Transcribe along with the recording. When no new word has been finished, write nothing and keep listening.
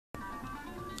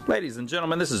Ladies and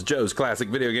gentlemen, this is Joe's Classic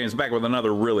Video Games, back with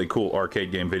another really cool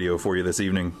arcade game video for you this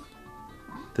evening.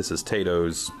 This is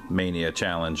Taito's Mania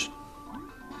Challenge.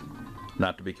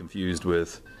 Not to be confused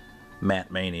with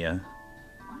Mania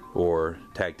or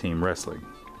Tag Team Wrestling,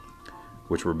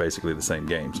 which were basically the same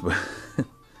games.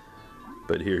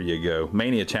 But here you go.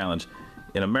 Mania Challenge.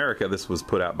 In America, this was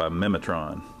put out by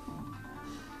Mimetron,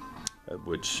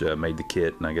 which made the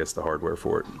kit and I guess the hardware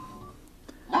for it.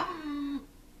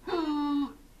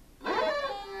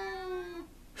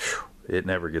 It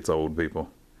never gets old, people.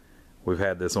 We've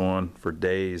had this on for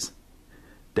days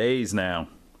now,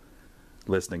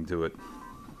 listening to it.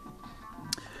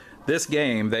 This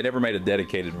game, they never made a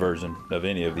dedicated version of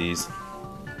any of these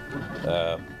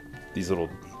little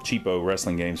cheapo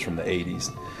wrestling games from the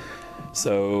 80s.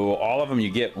 So all of them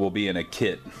you get will be in a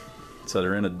kit. So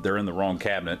they're in the wrong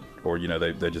cabinet, or you know,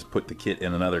 they just put the kit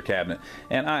in another cabinet.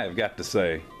 And I have got to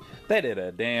say, they did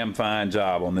a damn fine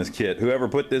job on this kit. Whoever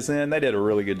put this in, they did a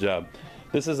really good job.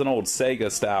 This is an old Sega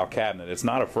style cabinet. It's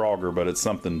not a Frogger, but it's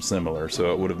something similar.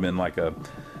 So it would have been like a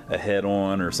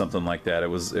head-on or something like that. It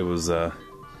was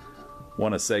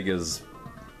one of Sega's,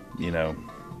 you know,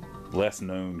 less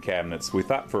known cabinets. We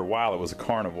thought for a while it was a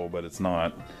Carnival, but it's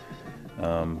not.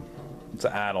 So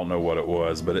I don't know what it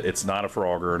was, but it's not a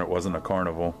Frogger and it wasn't a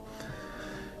Carnival.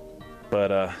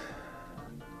 But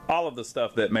all of the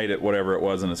stuff that made it whatever it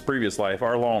was in its previous life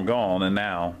are long gone, and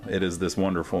now it is this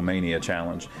wonderful Mania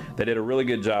Challenge. They did a really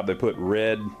good job. They put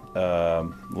red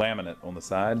laminate on the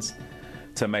sides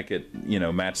to make it, you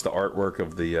know, match the artwork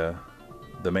of the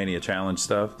Mania Challenge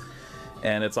stuff.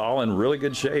 And it's all in really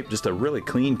good shape. Just a really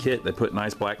clean kit. They put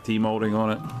nice black T-molding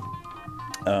on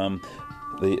it.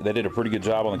 They did a pretty good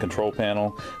job on the control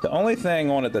panel. The only thing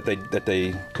on it that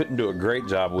they couldn't do a great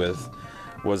job with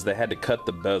was they had to cut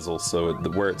the bezel, so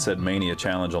where it said Mania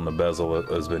Challenge on the bezel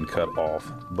has been cut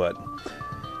off. But,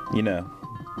 you know,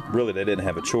 really they didn't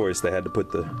have a choice. They had to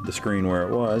put the screen where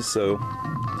it was, so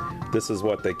this is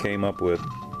what they came up with.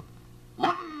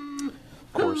 Of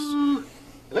course,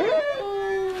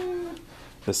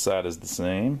 this side is the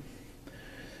same.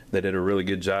 They did a really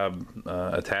good job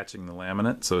attaching the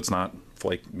laminate, so it's not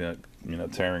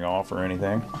tearing off or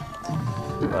anything.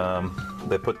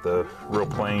 They put the real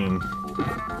plain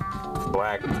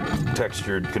black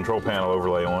textured control panel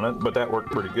overlay on it, but that worked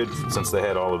pretty good since they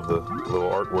had all of the little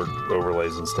artwork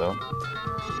overlays and stuff.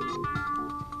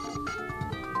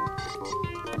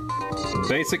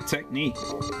 Basic technique.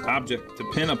 Object to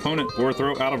pin opponent or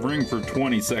throw out of ring for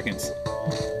 20 seconds.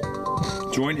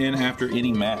 Join in after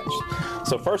any match.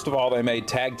 So first of all, they made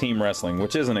Tag Team Wrestling,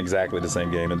 which isn't exactly the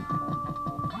same game, and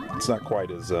it's not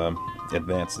quite as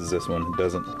advanced as this one. It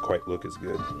doesn't quite look as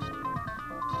good.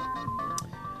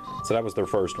 So that was their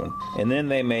first one. And then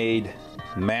they made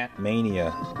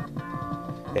Mania.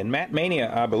 And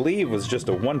Mania, I believe, was just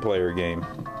a one-player game.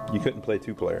 You couldn't play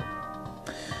two-player.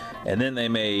 And then they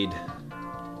made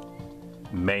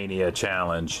Mania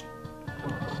Challenge.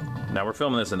 Now we're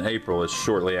filming this in April. It's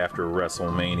shortly after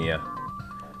WrestleMania.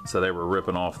 So they were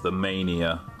ripping off the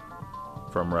Mania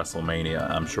from WrestleMania,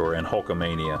 I'm sure, and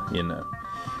Hulkamania, you know.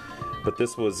 But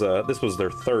this was their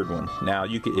third one. Now,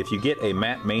 if you get a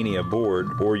Mania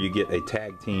board or you get a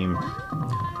Tag Team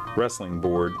Wrestling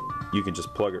board, you can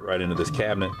just plug it right into this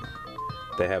cabinet.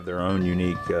 They have their own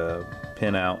unique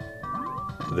pin out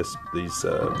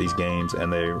these games,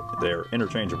 and they're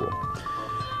interchangeable.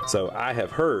 So I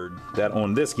have heard that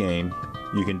on this game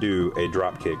you can do a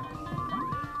drop kick.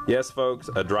 Yes, folks,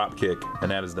 a drop kick,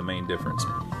 and that is the main difference.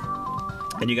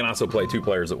 And you can also play two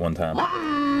players at one time.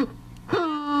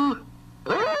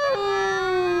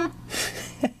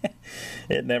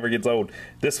 It never gets old.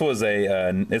 This was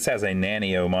this has a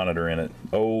Nanio monitor in it.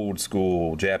 Old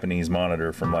school Japanese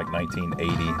monitor from like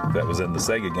 1980 that was in the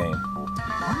Sega game.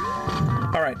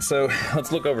 Alright, so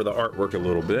let's look over the artwork a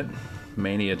little bit.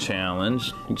 Mania Challenge.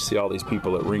 You can see all these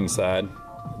people at ringside.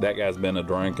 That guy's been a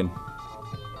drinking.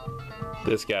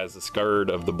 This guy's the scared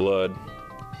of the blood.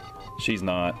 She's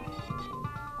not.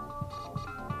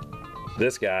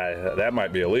 This guy, that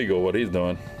might be illegal what he's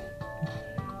doing.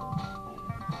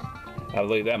 I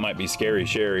believe that might be Scary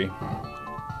Sherry.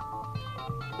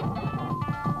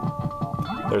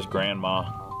 There's Grandma.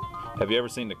 Have you ever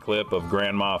seen the clip of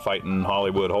Grandma fighting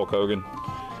Hollywood Hulk Hogan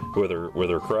with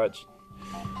her crutch?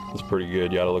 It's pretty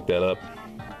good. You ought to look that up.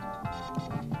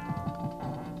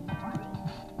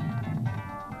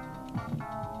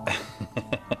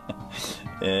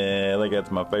 Yeah, I think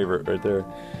that's my favorite right there.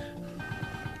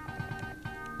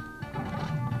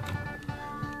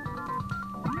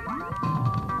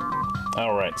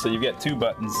 Alright, so you've got two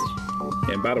buttons.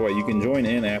 And by the way, you can join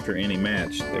in after any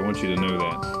match. They want you to know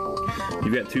that.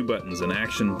 You've got two buttons, an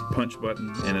action punch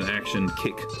button and an action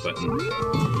kick button.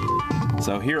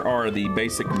 So here are the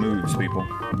basic moves, people.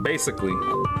 Basically,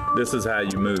 this is how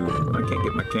you move. I can't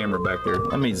get my camera back there.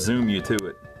 Let me zoom you to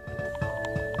it.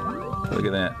 Look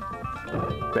at that.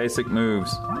 Basic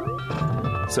moves.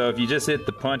 So if you just hit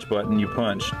the punch button, you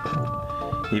punch.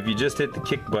 If you just hit the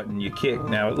kick button, you kick.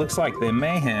 Now it looks like they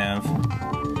may have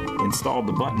installed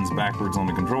the buttons backwards on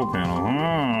the control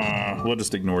panel. We'll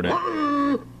just ignore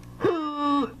that.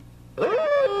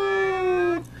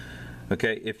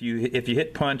 Okay, if you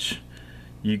hit punch,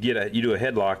 you do a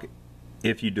headlock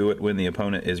if you do it when the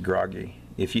opponent is groggy.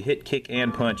 If you hit kick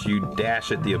and punch, you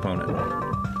dash at the opponent.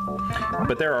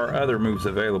 But there are other moves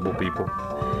available, people.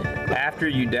 After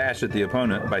you dash at the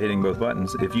opponent by hitting both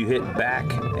buttons, if you hit back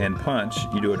and punch,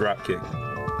 you do a drop kick.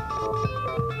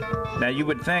 Now you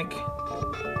would think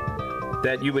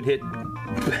that you would hit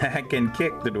back and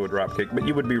kick to do a drop kick, but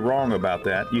you would be wrong about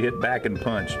that. You hit back and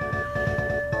punch.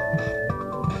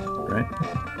 Right?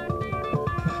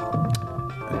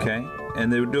 Okay,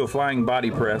 and they would do a flying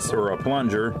body press or a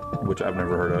plunger, which I've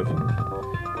never heard of.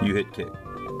 You hit kick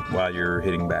while you're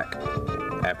hitting back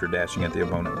after dashing at the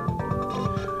opponent.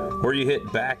 Or you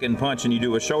hit back and punch and you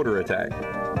do a shoulder attack.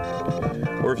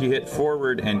 Or if you hit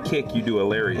forward and kick, you do a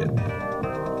lariat.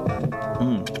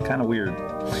 Kind of weird.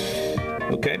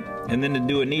 Okay, and then to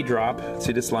do a knee drop,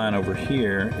 see this line over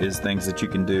here is things that you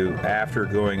can do after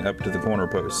going up to the corner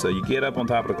post. So you get up on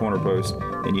top of the corner post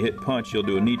and you hit punch, you'll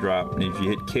do a knee drop, and if you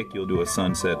hit kick, you'll do a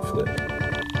sunset flip.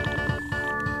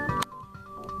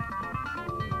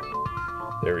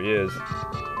 There he is.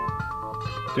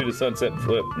 Do the sunset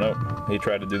flip. Nope, he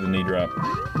tried to do the knee drop.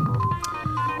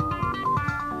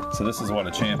 So this is what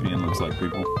a champion looks like,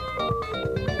 people.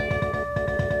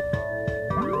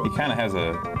 He kind of has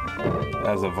a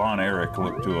Von Erich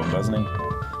look to him, doesn't he?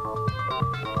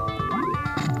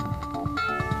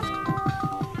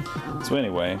 So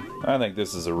anyway, I think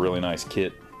this is a really nice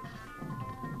kit.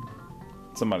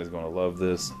 Somebody's going to love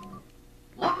this.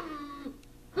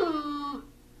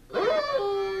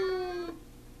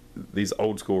 These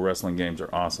old school wrestling games are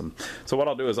awesome. So what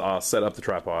I'll do is I'll set up the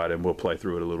tripod and we'll play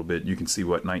through it a little bit. You can see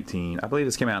what I believe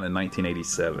this came out in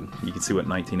 1987. You can see what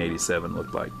 1987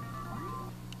 looked like.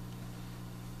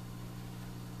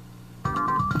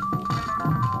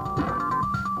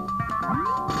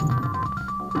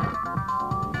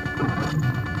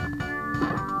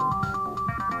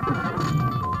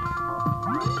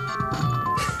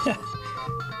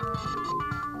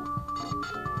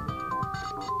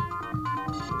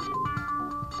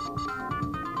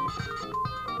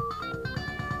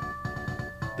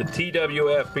 The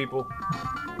TWF, people.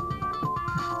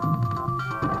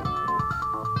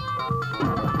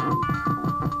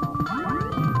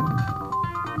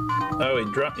 Oh,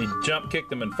 he jump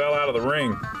kicked him and fell out of the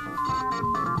ring.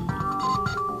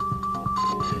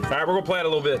 All right, we're gonna play it a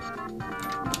little bit.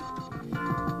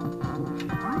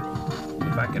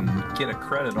 If I can get a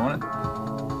credit on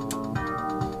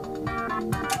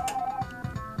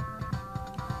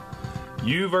it.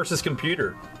 You versus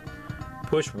computer.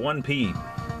 Push 1P.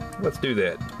 Let's do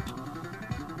that.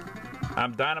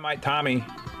 I'm Dynamite Tommy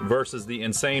versus the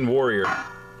Insane Warrior.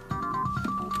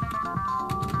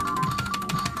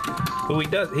 Who he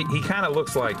kind of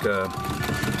looks like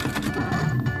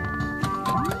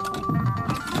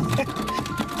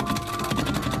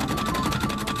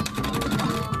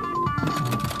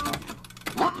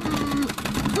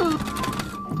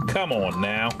come on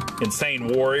now, Insane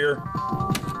Warrior.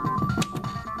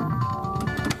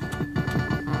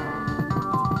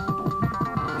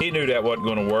 He knew that wasn't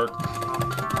going to work.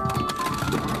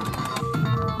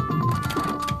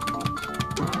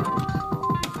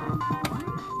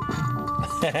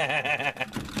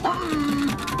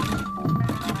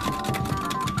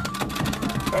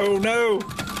 Oh no!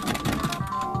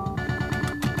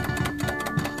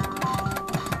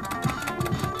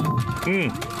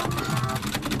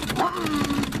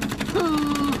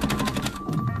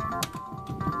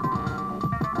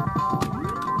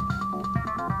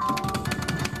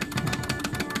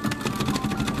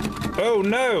 Oh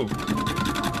no!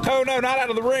 Oh no, not out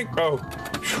of the ring! Oh,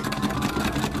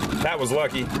 that was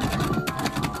lucky.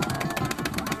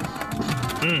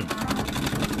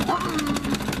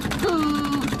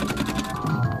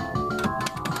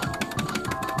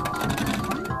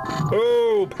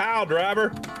 Oh, pile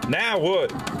driver. Now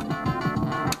what?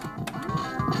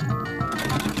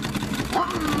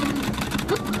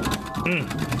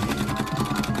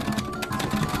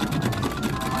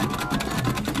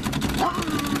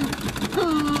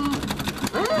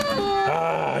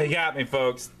 He got me,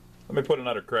 folks. Let me put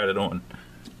another credit on.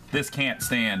 This can't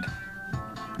stand.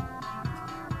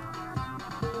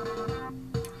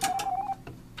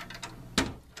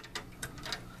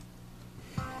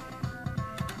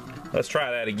 Let's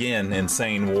try that again,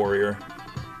 Insane Warrior.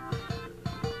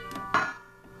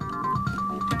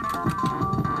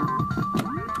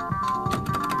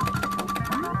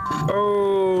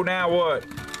 Oh, now what?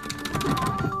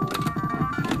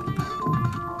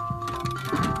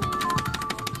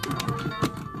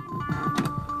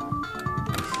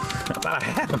 I thought I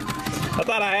had him. I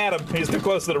thought I had him. He's too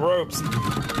close to the ropes.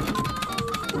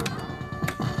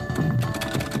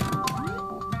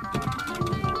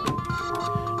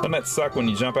 Doesn't that suck when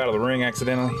you jump out of the ring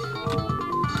accidentally?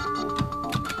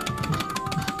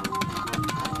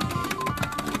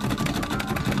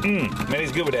 Man,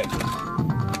 he's good with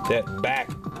that back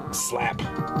slap.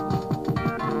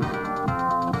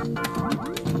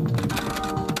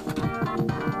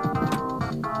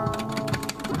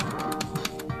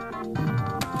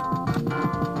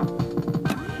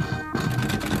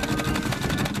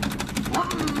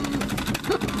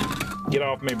 Get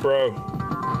off me, bro.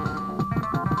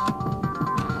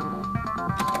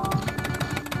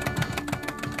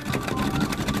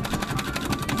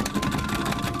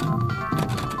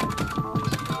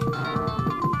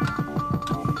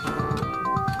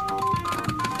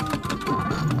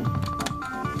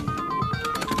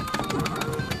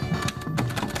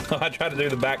 I tried to do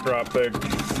the backdrop there.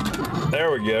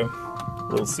 There we go.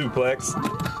 Little suplex.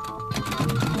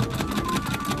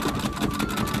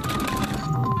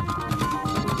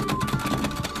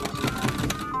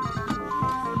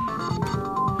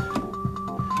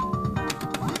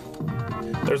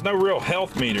 There's no real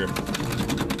health meter.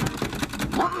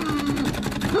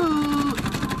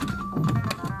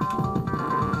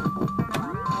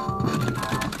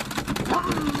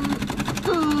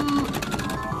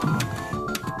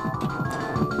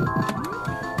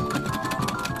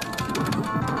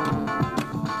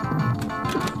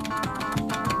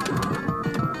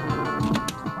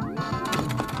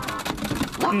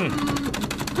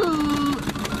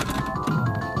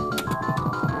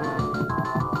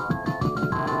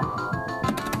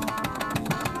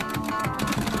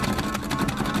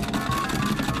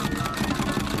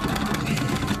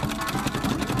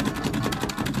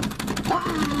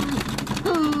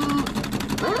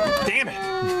 Damn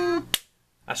it!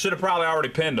 I should have probably already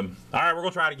pinned him. All right, we're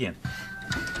gonna try it again.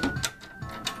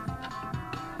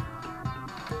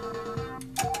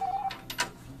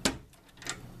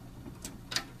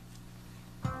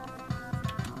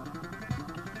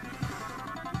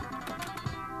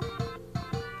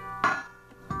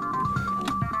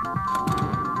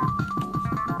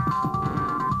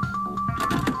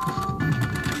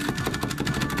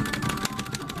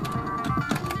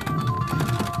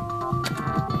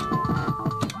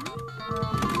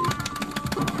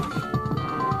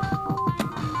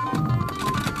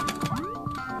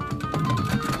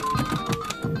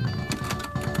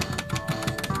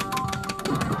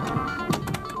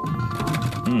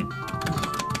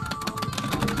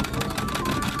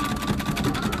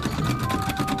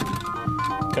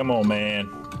 Come on, man.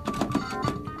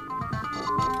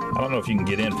 I don't know if you can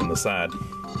get in from the side.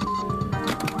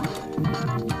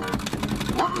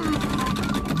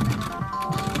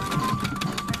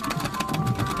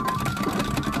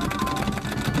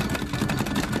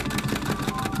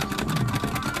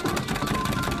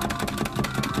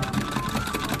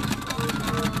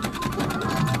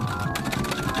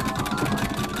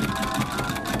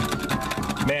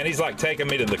 Man, he's like taking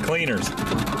me to the cleaners.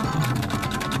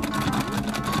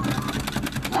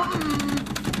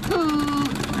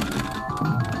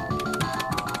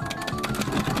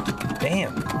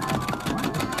 Damn.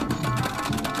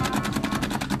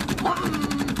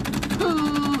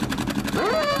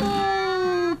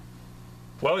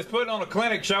 Well, he's putting on a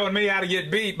clinic showing me how to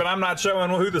get beat, but I'm not showing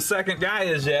who the second guy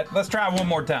is yet. Let's try one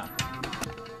more time.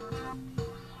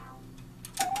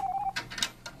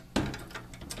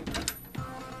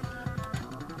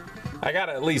 I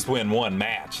gotta at least win one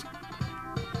match.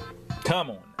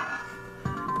 Come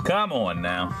on. Come on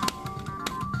now.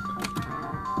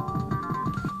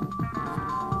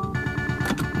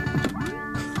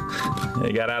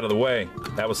 He got out of the way.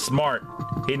 That was smart.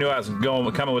 He knew I was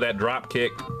coming with that drop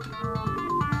kick.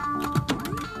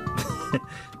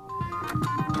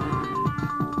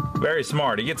 Very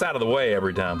smart. He gets out of the way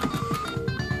every time.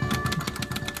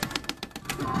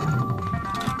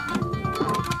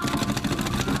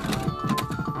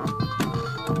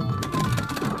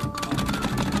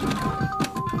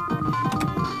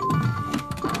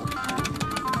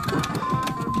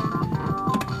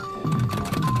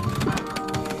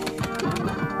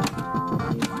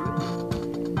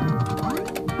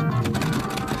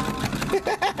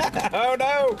 Oh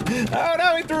no! Oh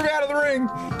no, he threw me out of the ring!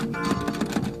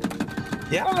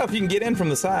 Yeah, I don't know if you can get in from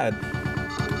the side.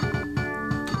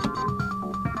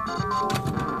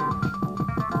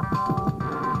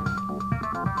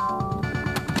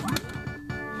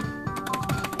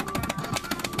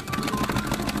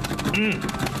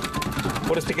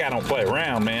 What if the guy don't play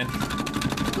around, man?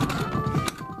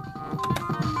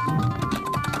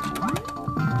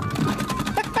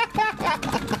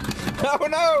 Oh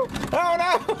no! Oh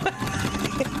no!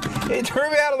 He threw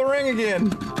me out of the ring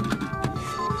again.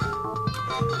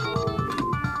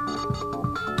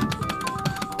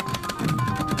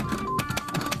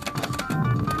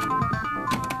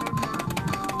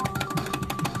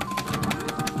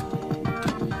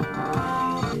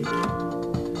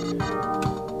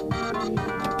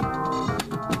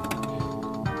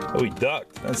 Oh, he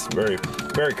ducked. That's very,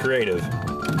 very creative.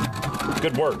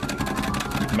 Good work.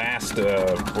 Masked,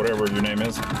 whatever your name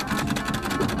is.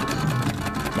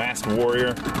 Masked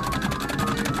warrior.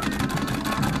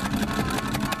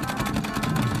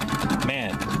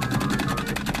 Man.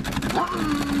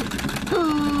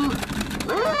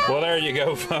 Well, there you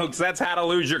go, folks. That's how to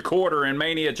lose your quarter in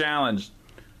Mania Challenge.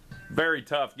 Very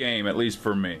tough game, at least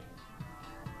for me.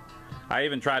 I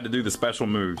even tried to do the special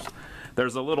moves.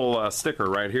 There's a little sticker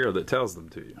right here that tells them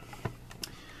to you.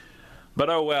 But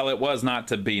oh well, it was not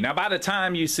to be. Now by the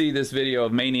time you see this video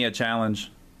of Mania Challenge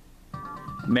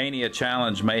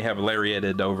may have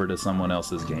lariated over to someone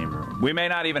else's game room. We may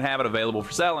not even have it available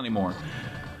for sale anymore.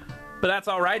 But that's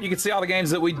alright. You can see all the games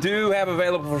that we do have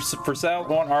available for sale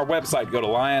on our website. Go to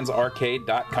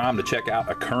lionsarcade.com to check out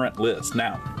a current list.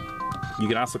 Now, you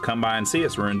can also come by and see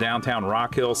us. We're in downtown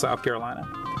Rock Hill, South Carolina.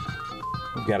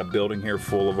 We've got a building here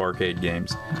full of arcade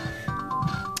games.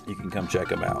 You can come check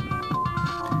them out.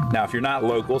 Now, if you're not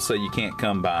local, so you can't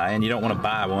come by, and you don't want to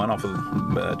buy one off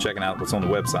of checking out what's on the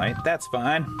website, that's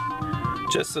fine.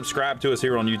 Just subscribe to us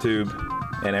here on YouTube,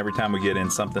 and every time we get in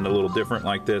something a little different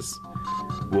like this,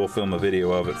 we'll film a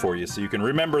video of it for you so you can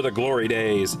remember the glory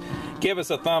days. Give us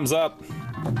a thumbs up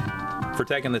for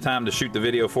taking the time to shoot the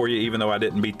video for you, even though I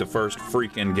didn't beat the first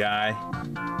freaking guy.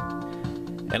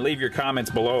 And leave your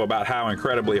comments below about how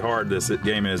incredibly hard this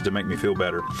game is to make me feel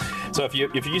better. So if you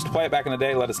used to play it back in the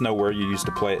day, let us know where you used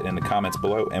to play it in the comments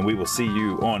below, and we will see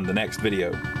you on the next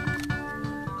video.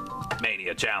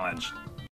 Mania Challenge.